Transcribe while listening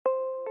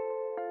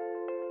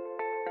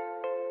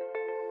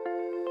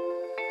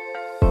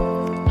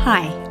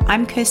Hi,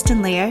 I'm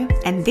Kirsten Leo,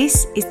 and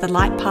this is the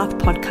Light Path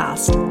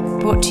Podcast,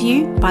 brought to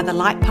you by the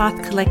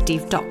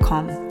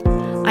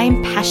lightpathcollective.com. I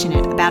am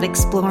passionate about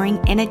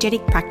exploring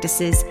energetic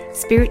practices,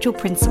 spiritual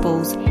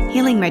principles,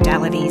 healing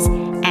modalities,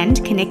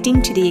 and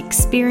connecting to the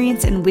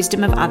experience and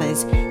wisdom of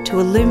others to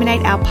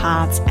illuminate our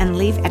paths and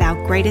live at our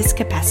greatest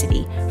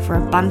capacity for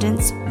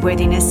abundance,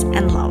 worthiness,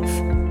 and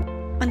love.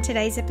 On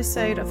today's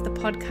episode of the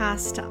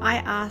podcast, I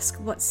ask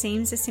what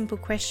seems a simple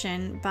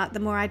question, but the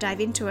more I dive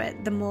into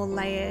it, the more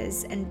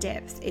layers and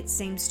depth it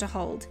seems to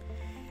hold.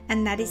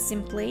 And that is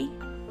simply,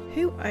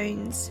 who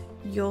owns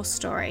your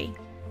story?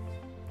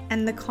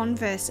 And the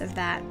converse of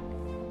that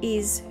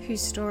is,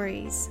 whose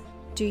stories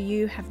do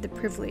you have the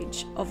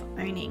privilege of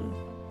owning?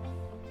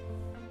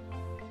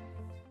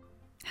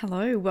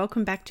 Hello,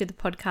 welcome back to the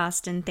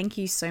podcast, and thank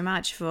you so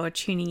much for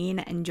tuning in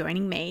and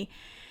joining me.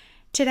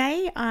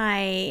 Today,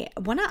 I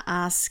want to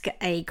ask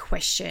a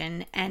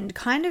question and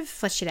kind of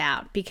flesh it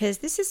out, because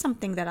this is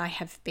something that I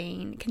have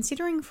been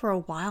considering for a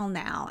while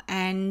now,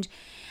 and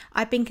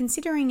I've been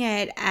considering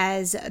it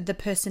as the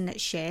person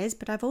that shares,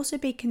 but I've also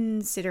been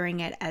considering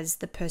it as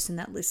the person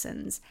that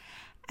listens.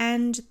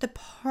 And the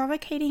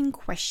provocating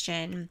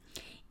question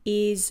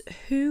is,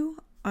 who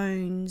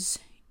owns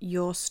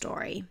your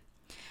story?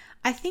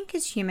 I think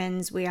as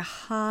humans, we are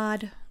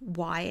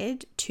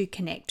hardwired to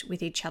connect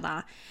with each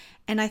other.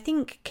 And I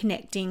think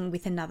connecting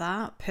with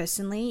another,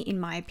 personally, in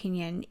my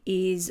opinion,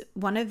 is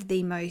one of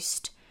the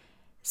most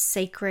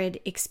sacred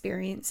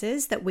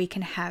experiences that we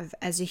can have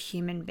as a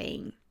human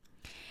being.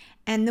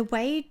 And the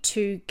way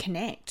to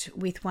connect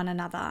with one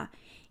another,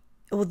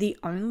 or the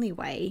only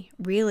way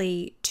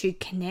really to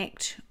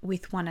connect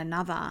with one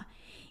another,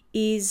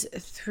 is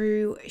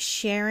through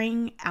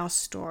sharing our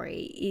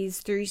story,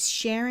 is through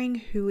sharing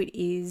who it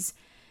is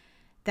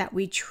that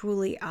we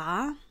truly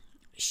are,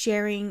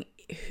 sharing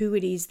who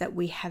it is that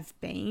we have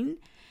been,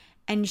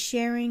 and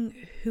sharing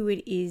who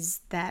it is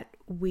that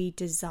we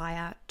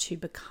desire to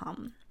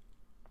become.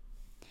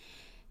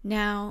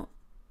 Now,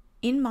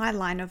 in my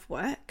line of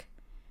work,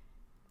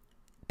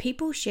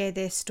 people share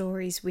their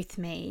stories with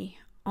me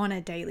on a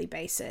daily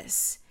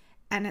basis,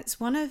 and it's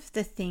one of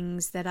the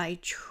things that I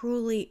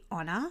truly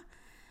honor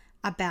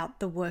about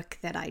the work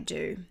that I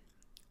do.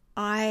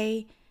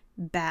 I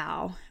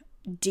bow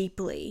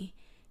deeply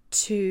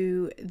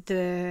to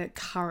the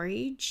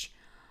courage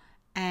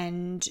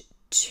and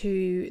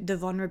to the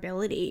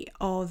vulnerability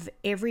of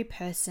every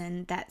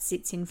person that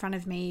sits in front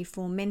of me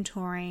for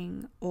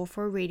mentoring or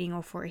for a reading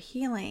or for a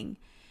healing,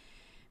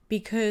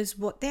 because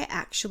what they're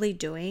actually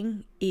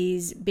doing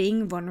is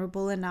being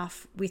vulnerable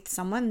enough with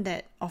someone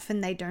that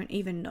often they don't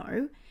even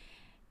know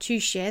to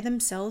share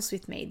themselves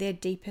with me, their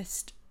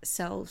deepest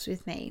selves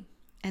with me,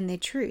 and their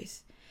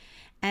truth,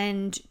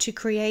 and to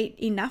create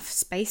enough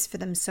space for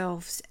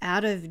themselves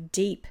out of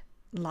deep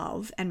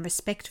love and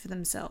respect for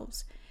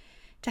themselves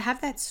to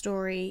have that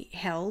story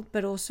held,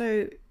 but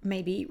also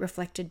maybe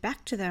reflected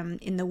back to them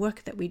in the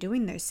work that we do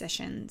in those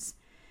sessions.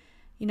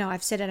 You know,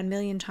 I've said it a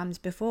million times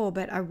before,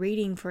 but a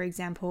reading, for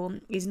example,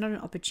 is not an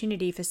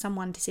opportunity for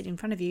someone to sit in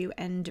front of you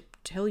and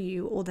tell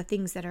you all the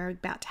things that are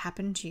about to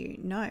happen to you.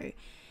 No,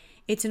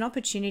 it's an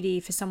opportunity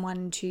for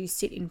someone to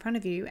sit in front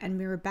of you and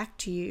mirror back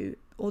to you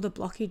all the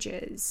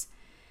blockages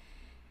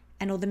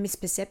and all the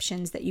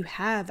misperceptions that you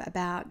have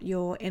about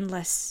your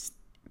endless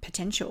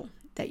potential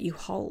that you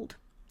hold,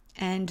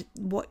 and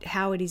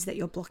how it is that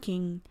you're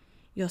blocking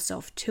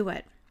yourself to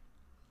it.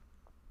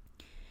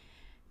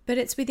 But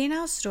it's within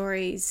our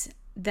stories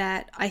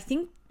that I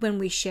think when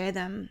we share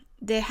them,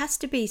 there has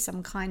to be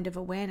some kind of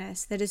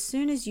awareness that as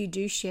soon as you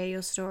do share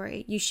your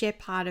story, you share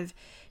part of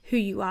who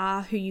you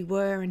are, who you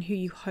were, and who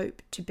you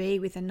hope to be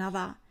with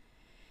another,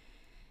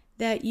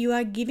 that you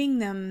are giving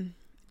them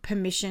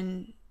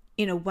permission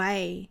in a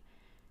way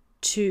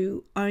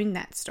to own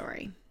that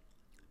story.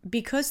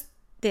 Because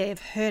they've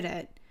heard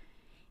it,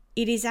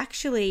 it is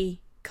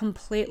actually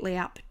completely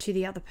up to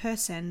the other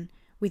person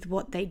with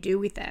what they do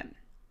with them.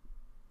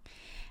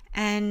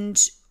 And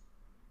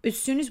as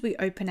soon as we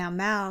open our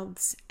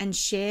mouths and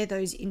share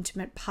those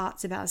intimate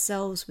parts of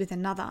ourselves with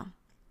another,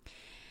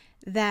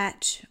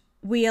 that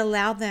we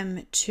allow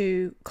them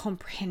to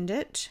comprehend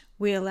it,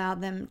 we allow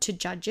them to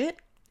judge it,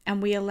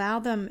 and we allow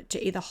them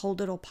to either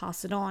hold it or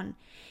pass it on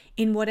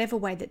in whatever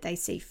way that they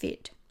see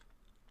fit.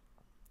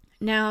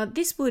 Now,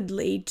 this would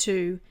lead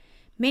to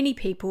many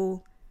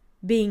people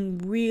being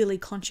really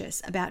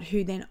conscious about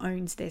who then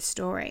owns their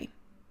story.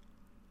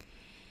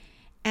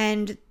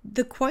 And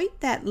the quote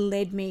that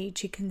led me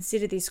to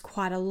consider this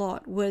quite a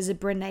lot was a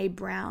Brené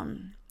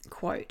Brown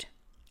quote.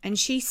 And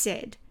she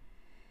said,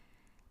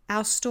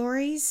 "Our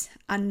stories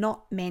are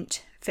not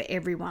meant for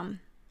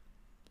everyone.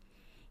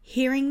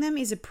 Hearing them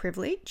is a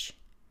privilege,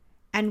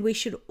 and we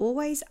should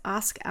always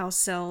ask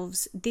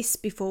ourselves this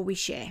before we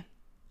share.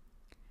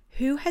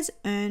 Who has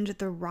earned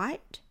the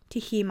right to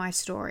hear my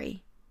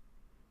story?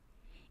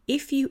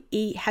 If you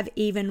have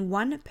even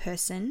one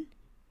person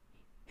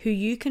who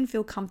you can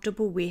feel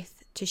comfortable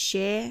with to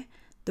share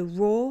the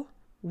raw,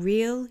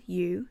 real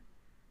you,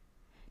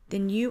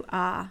 then you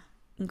are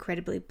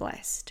incredibly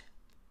blessed."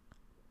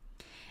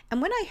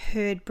 And when I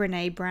heard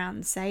Brené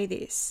Brown say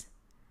this,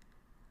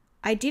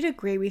 I did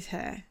agree with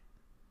her.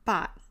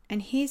 But,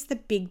 and here's the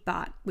big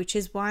but, which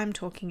is why I'm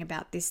talking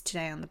about this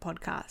today on the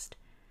podcast.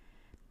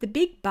 The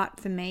big but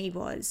for me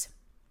was,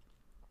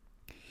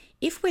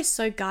 if we're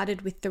so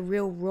guarded with the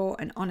real, raw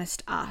and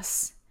honest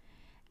us,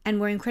 and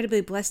we're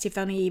incredibly blessed if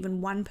only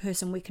even one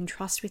person we can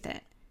trust with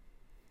it,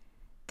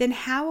 then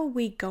how are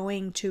we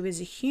going to, as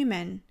a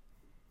human,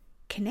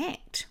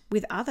 connect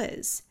with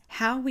others?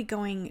 How are we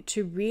going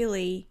to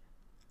really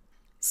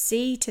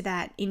see to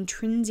that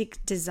intrinsic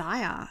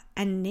desire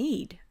and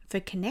need for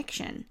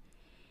connection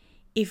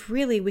if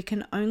really we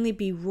can only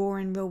be raw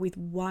and real with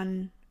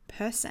one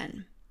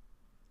person?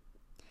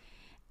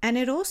 And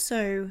it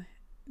also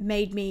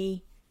made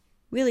me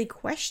really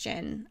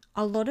question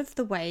a lot of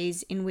the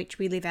ways in which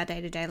we live our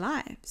day-to-day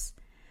lives.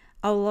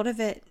 A lot of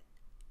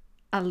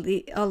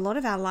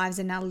our lives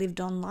are now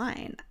lived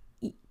online,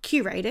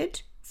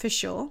 curated for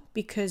sure,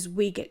 because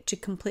we get to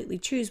completely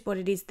choose what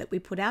it is that we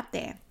put out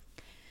there.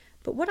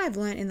 But what I've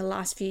learned in the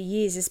last few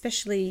years,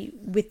 especially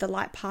with the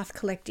Light Path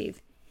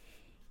Collective,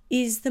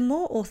 is the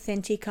more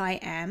authentic I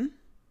am.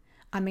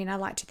 I mean, I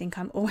like to think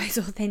I'm always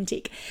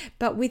authentic,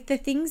 but with the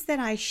things that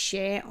I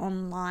share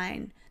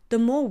online, the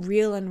more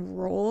real and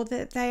raw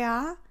that they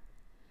are,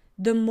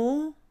 the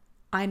more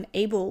I'm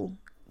able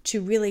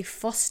to really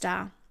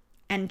foster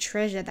and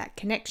treasure that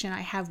connection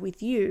I have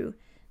with you,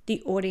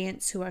 the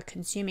audience who are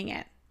consuming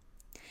it.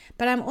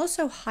 But I'm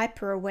also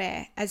hyper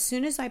aware as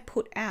soon as I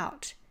put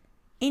out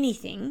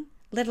anything,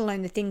 let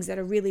alone the things that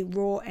are really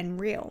raw and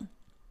real,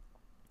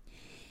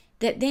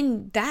 that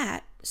then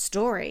that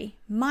story,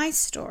 my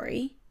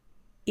story,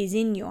 is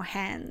in your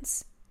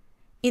hands,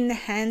 in the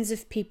hands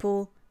of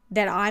people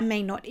that I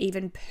may not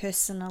even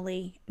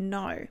personally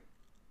know.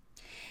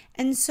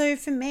 And so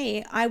for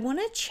me, I want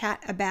to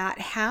chat about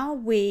how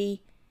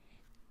we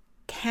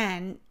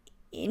can,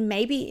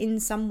 maybe in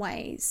some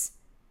ways,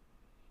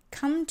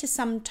 come to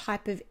some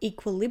type of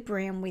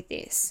equilibrium with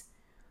this,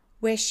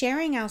 where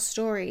sharing our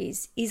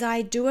stories is,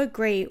 I do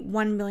agree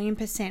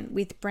 1,000,000%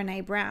 with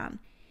Brené Brown.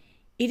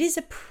 It is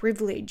a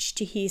privilege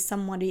to hear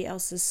somebody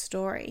else's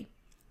story,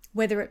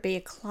 whether it be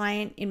a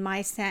client in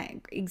my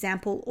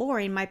example or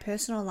in my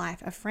personal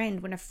life, a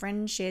friend, when a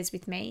friend shares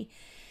with me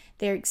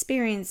their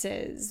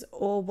experiences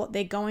or what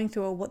they're going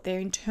through or what their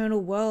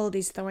internal world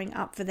is throwing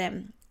up for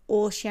them,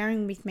 or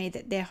sharing with me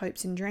that their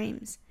hopes and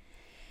dreams.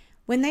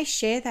 When they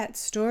share that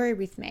story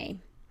with me,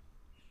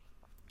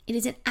 it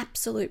is an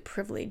absolute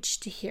privilege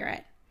to hear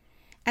it.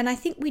 And I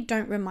think we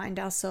don't remind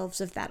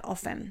ourselves of that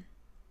often.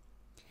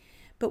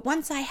 But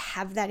once I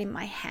have that in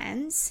my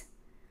hands,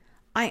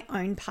 I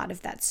own part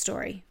of that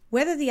story,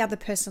 whether the other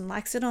person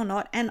likes it or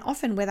not, and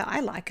often whether I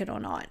like it or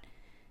not.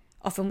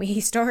 Often we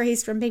hear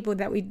stories from people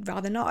that we'd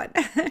rather not,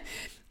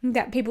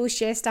 that people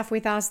share stuff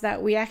with us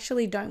that we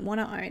actually don't want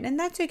to own. And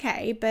that's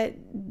okay, but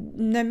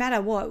no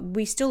matter what,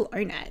 we still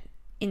own it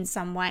in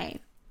some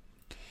way.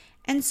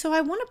 And so I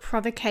want to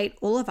provocate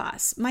all of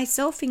us,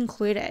 myself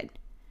included,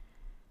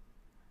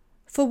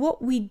 for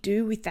what we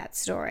do with that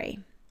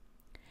story.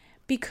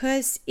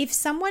 Because if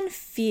someone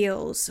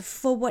feels,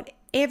 for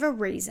whatever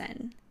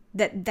reason,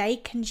 that they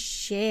can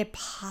share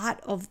part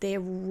of their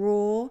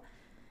raw,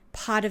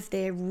 part of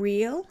their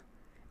real,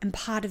 and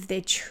part of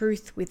their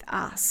truth with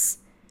us,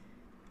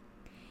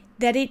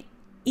 that it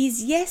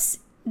is, yes,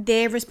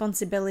 their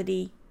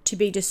responsibility to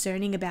be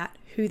discerning about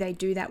who they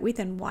do that with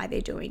and why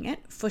they're doing it,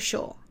 for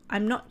sure.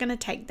 I'm not going to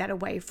take that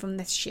away from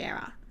the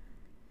sharer.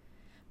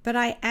 But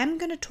I am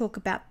going to talk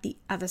about the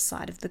other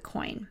side of the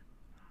coin.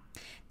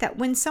 That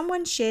when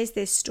someone shares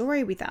their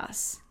story with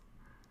us,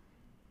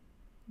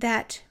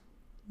 that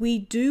we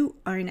do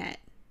own it.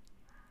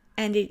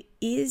 And it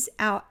is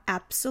our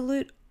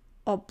absolute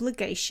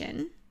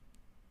obligation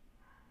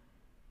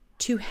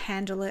to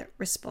handle it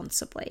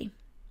responsibly.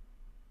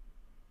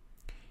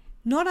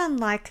 Not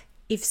unlike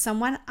if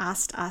someone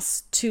asked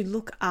us to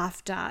look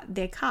after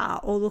their car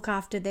or look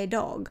after their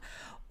dog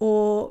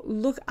or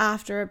look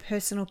after a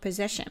personal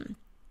possession.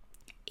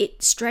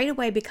 It straight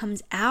away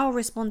becomes our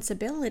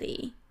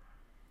responsibility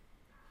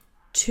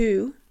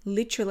to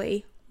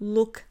literally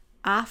look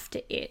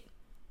after it,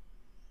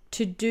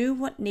 to do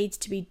what needs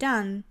to be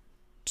done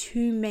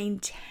to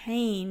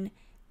maintain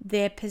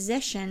their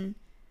possession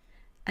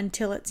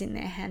until it's in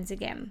their hands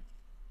again.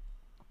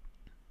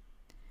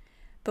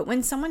 But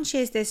when someone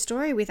shares their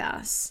story with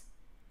us,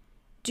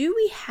 do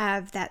we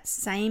have that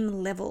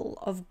same level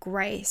of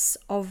grace,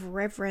 of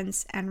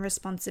reverence and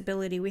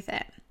responsibility with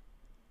it?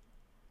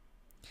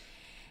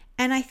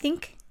 And I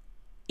think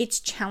it's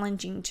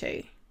challenging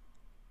too,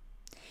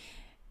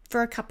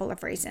 for a couple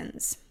of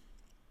reasons.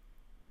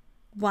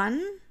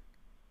 One,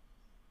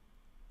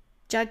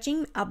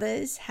 judging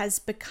others has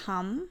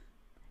become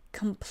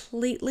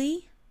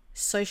completely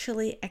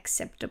socially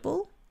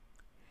acceptable.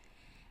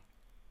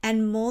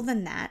 And more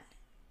than that,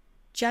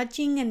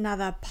 judging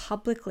another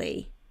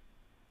publicly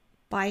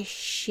by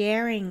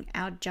sharing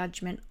our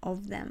judgment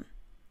of them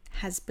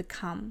has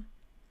become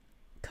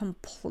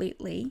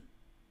completely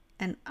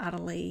and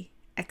utterly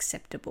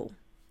acceptable.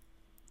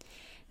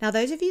 Now,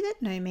 those of you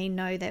that know me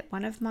know that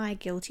one of my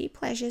guilty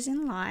pleasures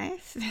in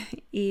life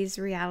is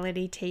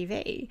reality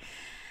TV.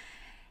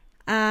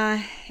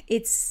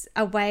 It's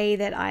a way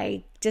that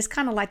I just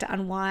kind of like to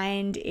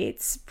unwind.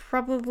 It's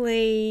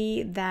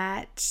probably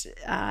that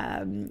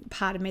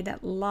part of me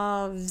that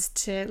loves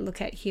to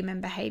look at human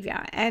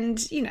behavior.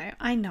 And,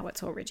 I know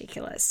it's all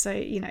ridiculous.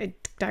 So,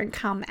 don't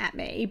come at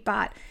me.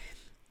 But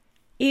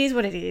it is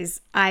what it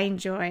is. I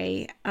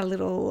enjoy a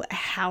little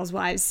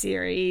Housewives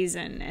series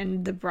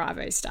and the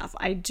Bravo stuff.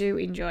 I do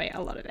enjoy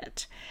a lot of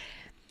it.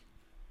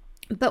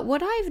 But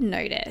what I've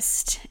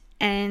noticed,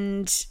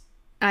 and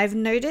I've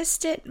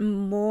noticed it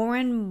more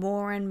and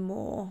more and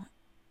more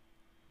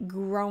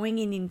growing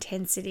in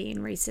intensity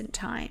in recent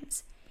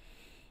times,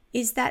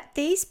 is that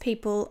these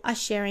people are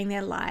sharing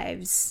their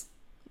lives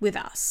with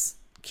us,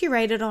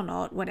 curated or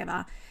not,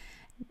 whatever.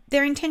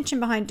 Their intention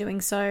behind doing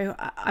so,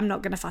 I'm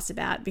not going to fuss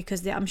about,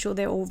 because I'm sure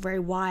they're all very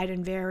wide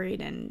and varied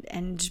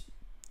and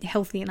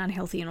healthy and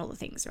unhealthy and all the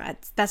things, right?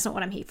 That's not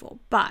what I'm here for.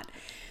 But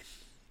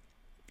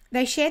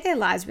they share their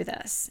lives with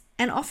us,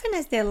 and often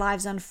as their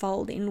lives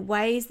unfold in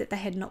ways that they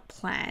had not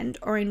planned,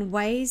 or in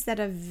ways that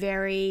are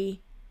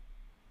very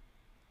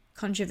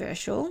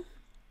controversial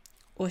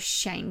or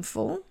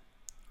shameful,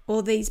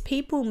 or these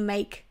people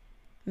make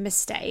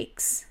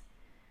mistakes,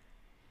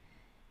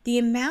 the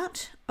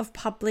amount of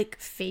public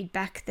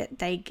feedback that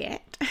they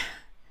get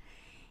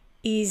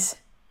is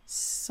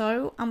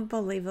so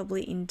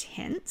unbelievably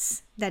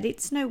intense that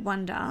it's no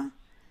wonder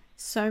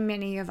so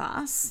many of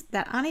us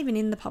that aren't even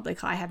in the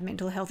public eye have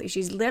mental health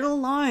issues, let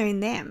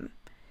alone them,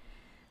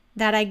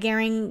 that are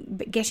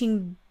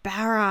getting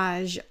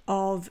barrage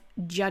of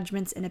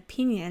judgments and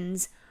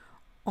opinions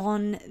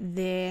on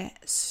their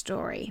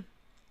story.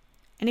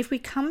 And if we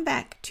come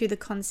back to the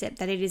concept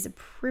that it is a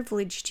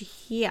privilege to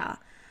hear,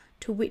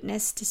 to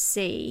witness, to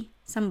see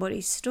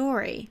somebody's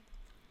story,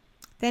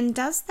 then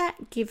does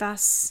that give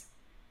us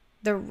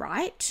the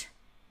right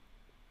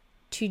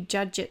to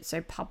judge it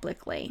so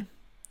publicly?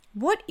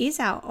 What is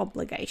our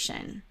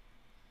obligation?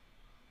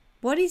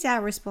 What is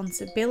our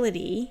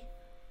responsibility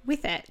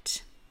with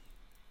it?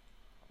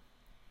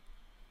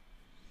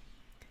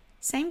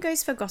 Same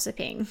goes for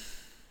gossiping.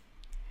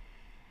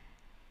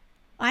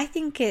 I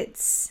think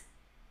it's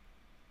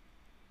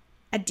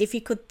a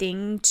difficult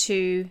thing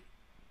to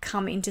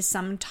come into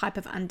some type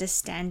of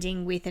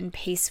understanding with and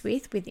peace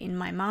with within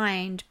my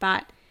mind,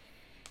 but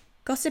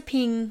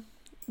gossiping,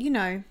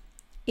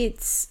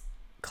 it's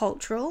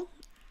cultural.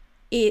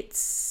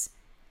 It's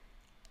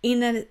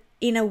in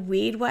a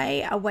weird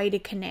way, a way to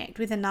connect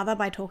with another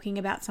by talking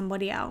about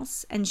somebody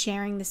else and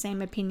sharing the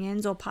same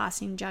opinions or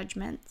passing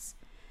judgments.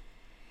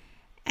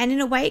 And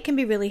in a way, it can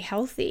be really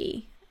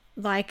healthy,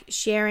 like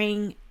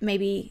sharing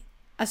maybe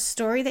a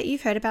story that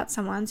you've heard about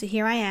someone. So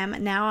here I am,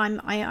 now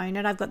I own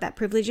it. I've got that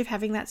privilege of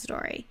having that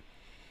story.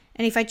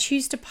 And if I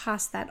choose to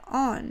pass that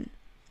on,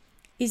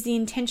 is the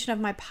intention of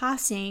my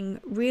passing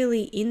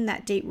really in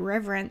that deep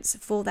reverence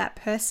for that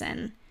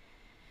person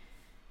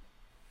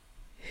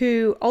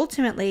who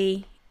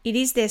ultimately it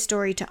is their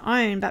story to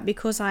own, but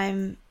because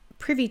I'm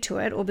privy to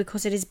it, or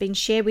because it has been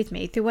shared with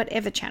me through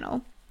whatever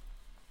channel,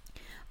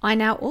 I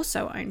now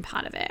also own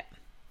part of it.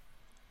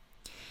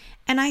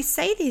 And I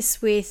say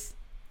this with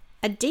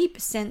a deep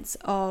sense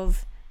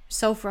of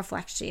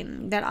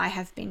self-reflection that I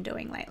have been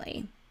doing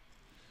lately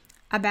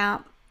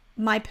about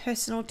my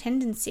personal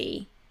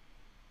tendency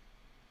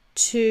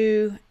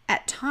to,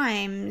 at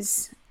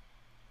times,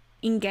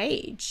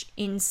 engage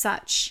in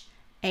such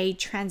a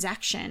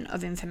transaction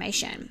of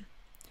information,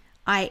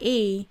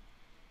 i.e.,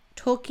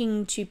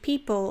 talking to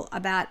people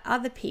about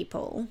other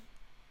people.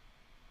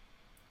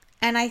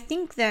 And I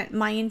think that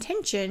my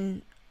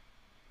intention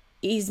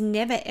is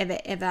never, ever,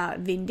 ever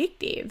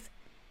vindictive.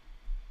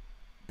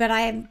 But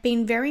I have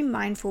been very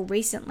mindful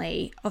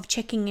recently of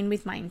checking in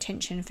with my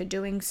intention for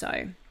doing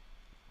so.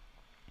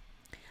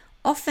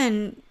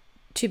 Often,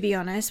 to be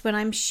honest, when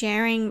I'm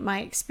sharing my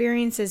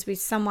experiences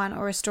with someone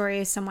or a story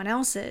of someone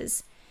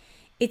else's,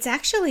 it's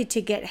actually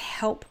to get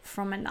help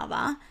from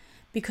another,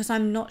 because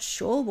I'm not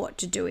sure what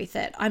to do with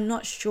it. I'm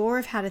not sure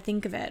of how to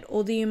think of it,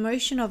 or the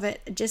emotion of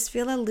it just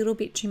feel a little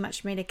bit too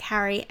much for me to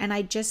carry, and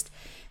I just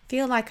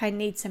feel like I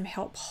need some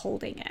help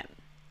holding it.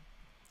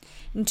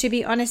 And to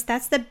be honest,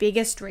 that's the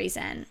biggest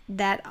reason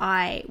that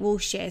I will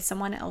share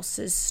someone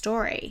else's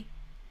story.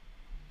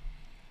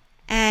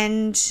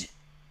 And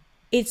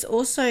it's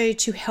also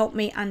to help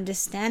me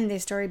understand their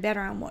story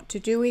better and what to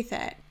do with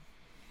it.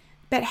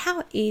 But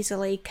how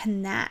easily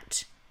can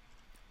that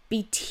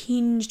be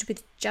tinged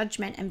with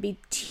judgment and be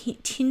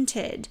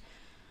tinted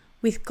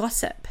with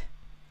gossip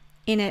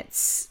in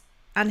its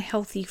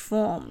unhealthy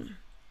form?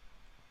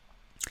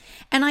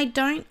 And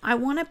I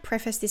want to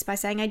preface this by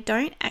saying I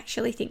don't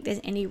actually think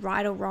there's any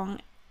right or wrong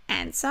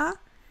answer.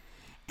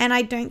 And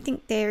I don't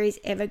think there is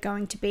ever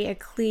going to be a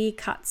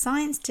clear-cut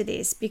science to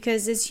this,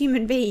 because as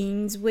human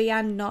beings, we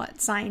are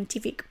not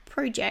scientific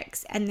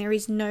projects, and there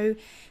is no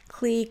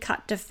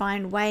clear-cut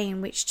defined way in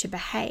which to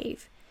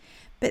behave.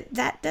 But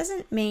that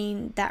doesn't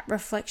mean that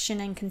reflection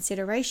and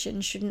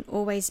consideration shouldn't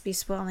always be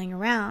swirling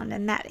around.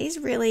 And that is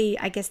really,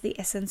 I guess, the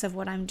essence of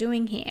what I'm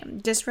doing here.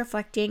 Just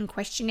reflecting,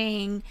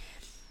 questioning,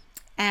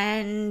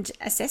 and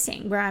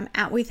assessing where I'm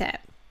at with it.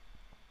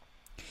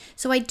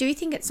 So I do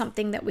think it's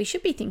something that we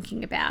should be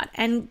thinking about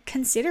and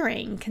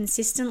considering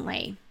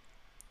consistently.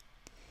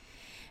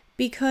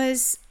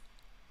 Because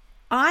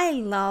I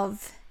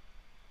love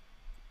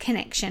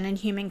connection and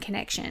human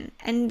connection,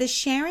 and the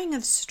sharing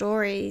of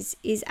stories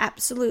is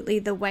absolutely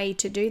the way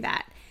to do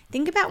that.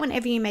 Think about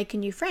whenever you make a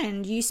new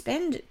friend, you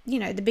spend,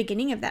 the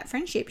beginning of that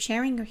friendship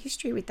sharing your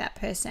history with that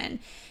person,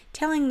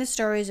 telling the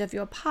stories of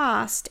your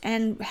past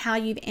and how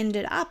you've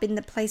ended up in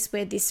the place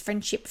where this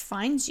friendship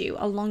finds you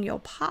along your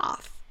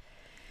path.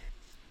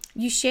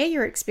 You share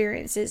your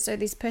experiences so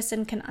this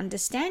person can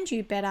understand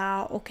you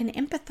better or can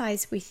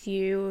empathize with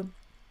you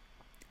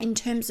in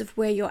terms of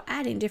where you're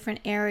at in different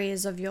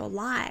areas of your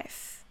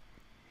life.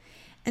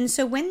 And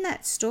so when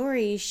that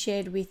story is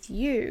shared with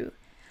you,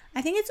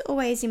 I think it's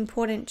always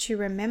important to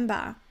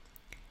remember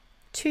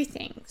two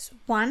things.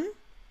 One,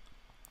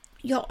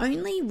 you're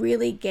only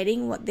really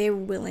getting what they're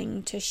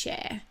willing to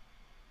share.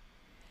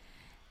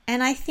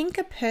 And I think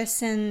a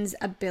person's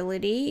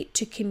ability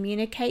to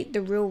communicate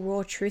the real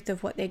raw truth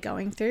of what they're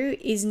going through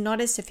is not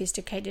as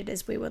sophisticated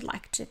as we would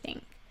like to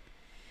think.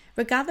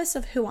 Regardless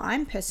of who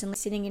I'm personally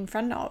sitting in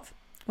front of,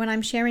 when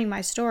I'm sharing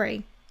my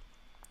story,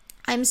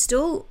 I'm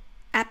still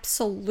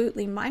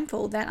absolutely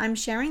mindful that I'm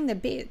sharing the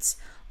bits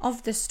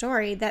of the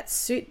story that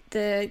suit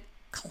the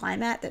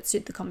climate, that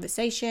suit the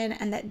conversation,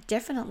 and that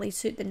definitely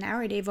suit the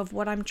narrative of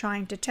what I'm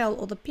trying to tell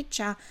or the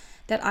picture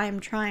that I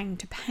am trying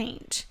to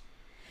paint.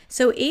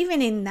 So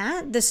even in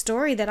that, the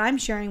story that I'm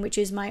sharing, which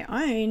is my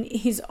own,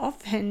 is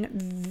often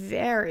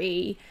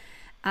very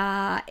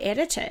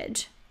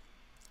edited.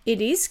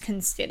 It is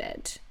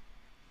considered.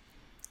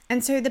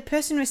 And so the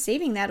person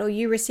receiving that, or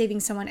you receiving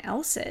someone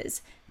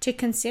else's, to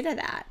consider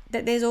that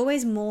there's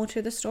always more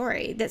to the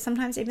story that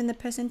sometimes even the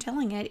person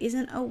telling it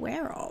isn't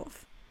aware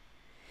of.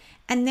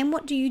 And then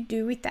what do you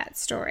do with that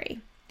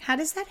story? How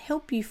does that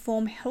help you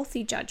form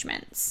healthy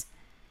judgments?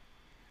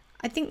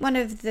 I think one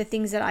of the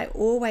things that I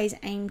always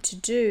aim to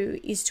do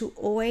is to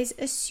always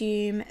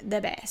assume the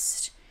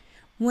best.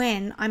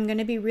 When I'm going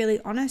to be really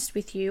honest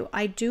with you,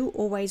 I do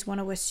always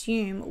want to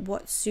assume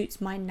what suits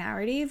my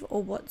narrative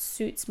or what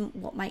suits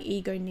what my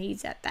ego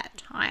needs at that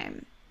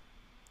time.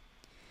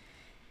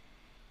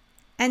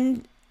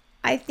 And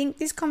I think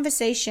this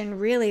conversation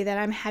really that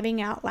I'm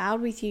having out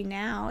loud with you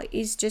now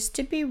is just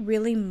to be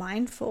really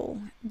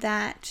mindful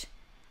that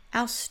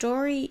our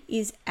story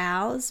is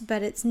ours,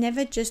 but it's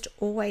never just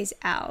always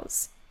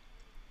ours.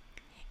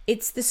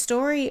 It's the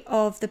story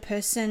of the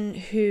person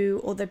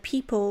who, or the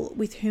people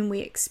with whom we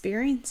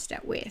experienced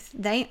it with.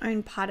 They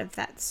own part of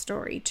that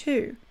story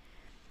too.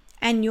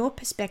 And your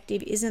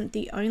perspective isn't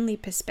the only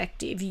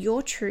perspective.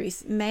 Your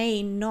truth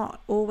may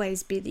not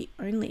always be the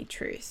only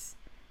truth.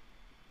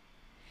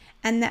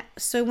 And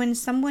so when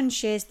someone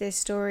shares their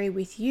story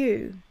with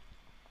you,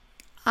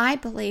 I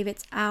believe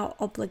it's our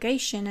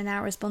obligation and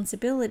our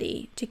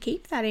responsibility to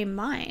keep that in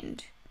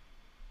mind.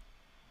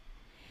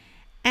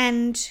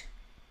 And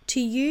to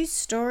use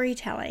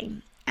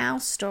storytelling, our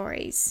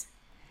stories,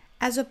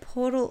 as a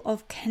portal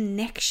of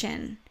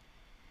connection,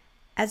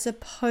 as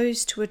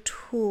opposed to a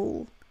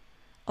tool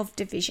of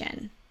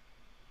division.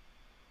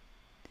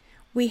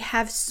 We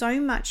have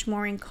so much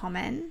more in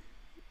common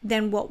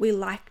than what we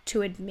like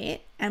to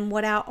admit and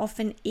what our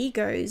often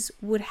egos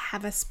would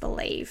have us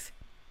believe.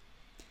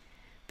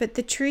 But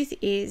the truth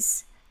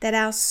is that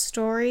our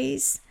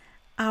stories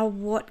are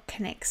what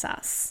connects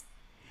us.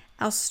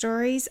 Our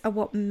stories are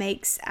what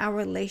makes our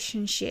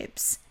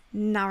relationships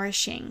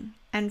nourishing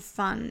and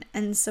fun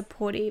and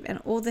supportive and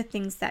all the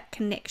things that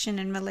connection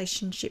and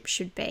relationship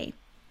should be.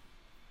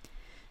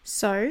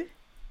 So,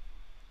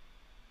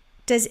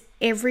 does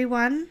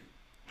everyone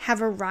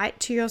have a right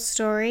to your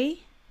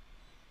story?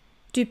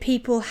 Do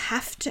people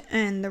have to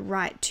earn the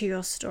right to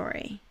your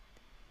story?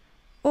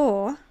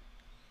 Or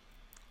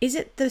is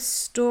it the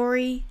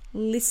story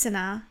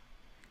listener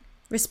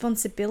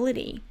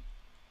responsibility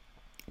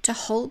to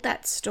hold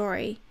that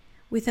story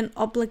with an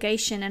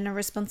obligation and a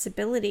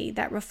responsibility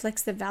that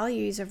reflects the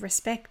values of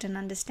respect and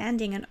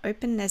understanding and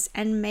openness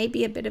and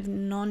maybe a bit of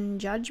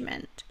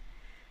non-judgment?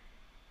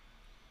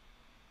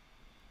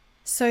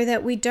 So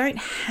that we don't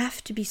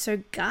have to be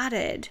so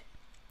guarded,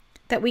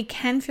 that we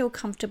can feel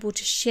comfortable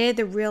to share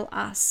the real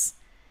us.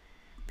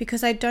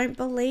 Because I don't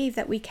believe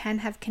that we can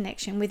have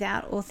connection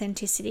without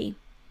authenticity.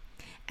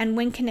 And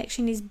when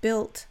connection is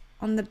built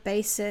on the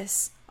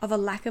basis of a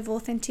lack of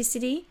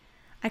authenticity,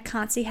 I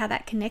can't see how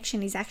that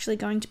connection is actually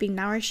going to be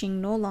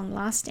nourishing nor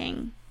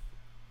long-lasting.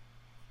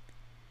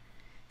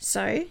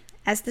 So,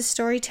 as the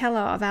storyteller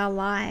of our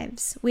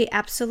lives, we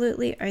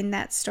absolutely own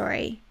that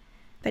story.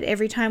 But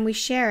every time we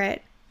share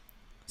it,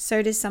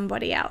 so does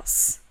somebody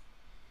else.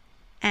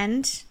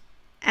 And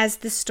as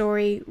the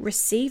story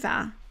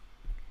receiver,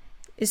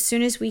 as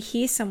soon as we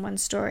hear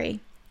someone's story,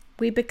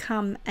 we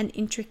become an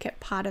intricate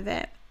part of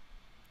it.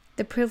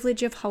 The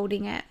privilege of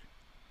holding it,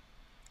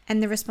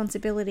 and the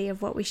responsibility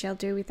of what we shall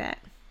do with it.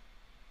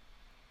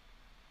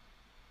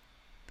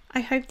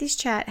 I hope this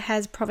chat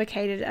has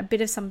provocated a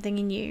bit of something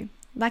in you.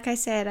 Like I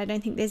said, I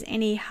don't think there's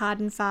any hard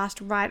and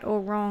fast right or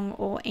wrong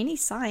or any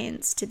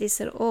science to this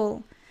at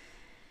all.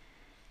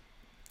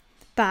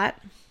 But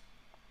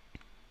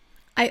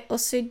I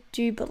also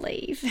do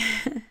believe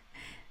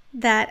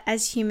that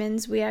as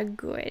humans we are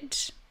good,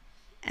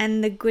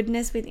 and the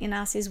goodness within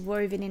us is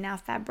woven in our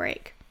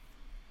fabric.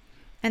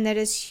 And that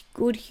as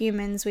good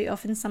humans we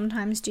often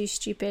sometimes do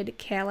stupid,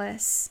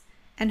 careless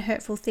and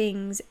hurtful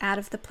things out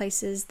of the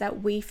places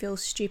that we feel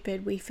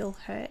stupid, we feel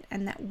hurt,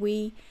 and that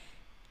we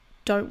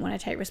don't want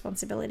to take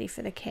responsibility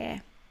for the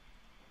care.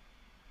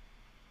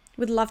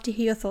 Would love to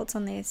hear your thoughts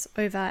on this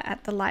over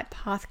at the Light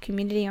Path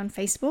community on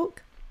Facebook.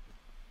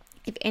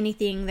 If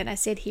anything that I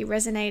said here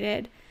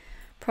resonated,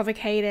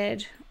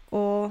 provocated,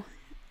 or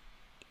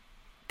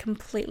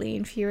completely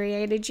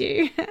infuriated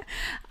you,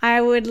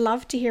 I would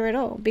love to hear it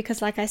all,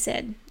 because like I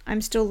said,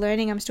 I'm still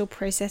learning, I'm still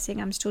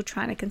processing, I'm still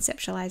trying to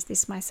conceptualize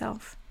this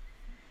myself.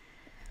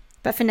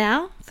 But for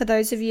now, for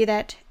those of you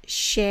that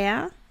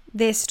share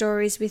their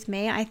stories with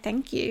me, I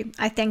thank you.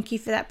 I thank you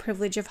for that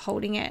privilege of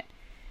holding it.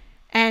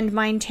 And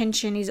my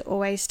intention is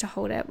always to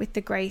hold it with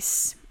the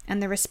grace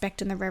and the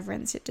respect and the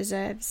reverence it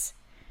deserves.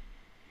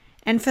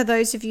 And for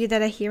those of you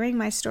that are hearing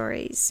my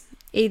stories,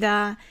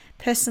 either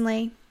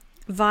personally,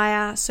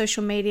 via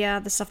social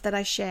media, the stuff that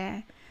I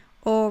share,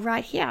 or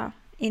right here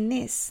in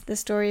this, the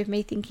story of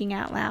me thinking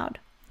out loud,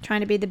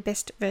 trying to be the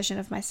best version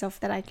of myself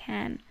that I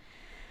can,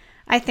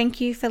 I thank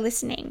you for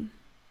listening.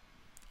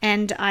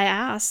 And I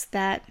ask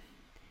that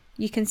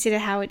you consider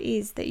how it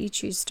is that you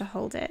choose to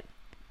hold it.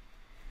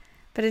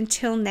 But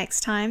until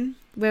next time,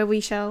 where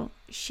we shall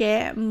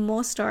share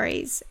more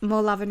stories,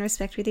 more love and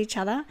respect with each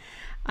other,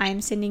 I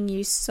am sending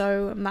you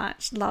so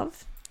much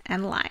love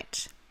and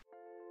light.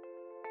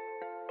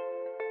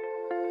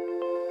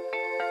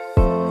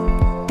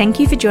 Thank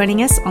you for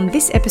joining us on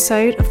this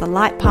episode of the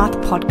Light Path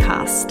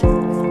podcast.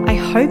 I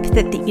hope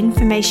that the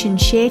information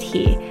shared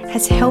here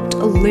has helped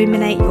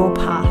illuminate your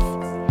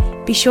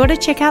path. Be sure to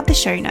check out the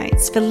show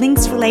notes for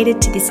links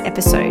related to this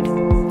episode.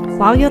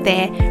 While you're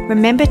there,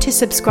 remember to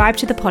subscribe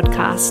to the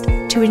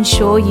podcast to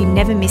ensure you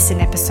never miss an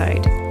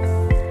episode.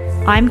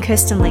 I'm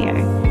Kirsten Leo,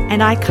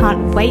 and I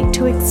can't wait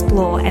to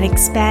explore and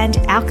expand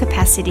our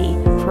capacity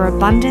for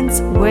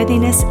abundance,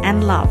 worthiness,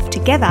 and love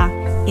together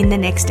in the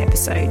next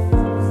episode.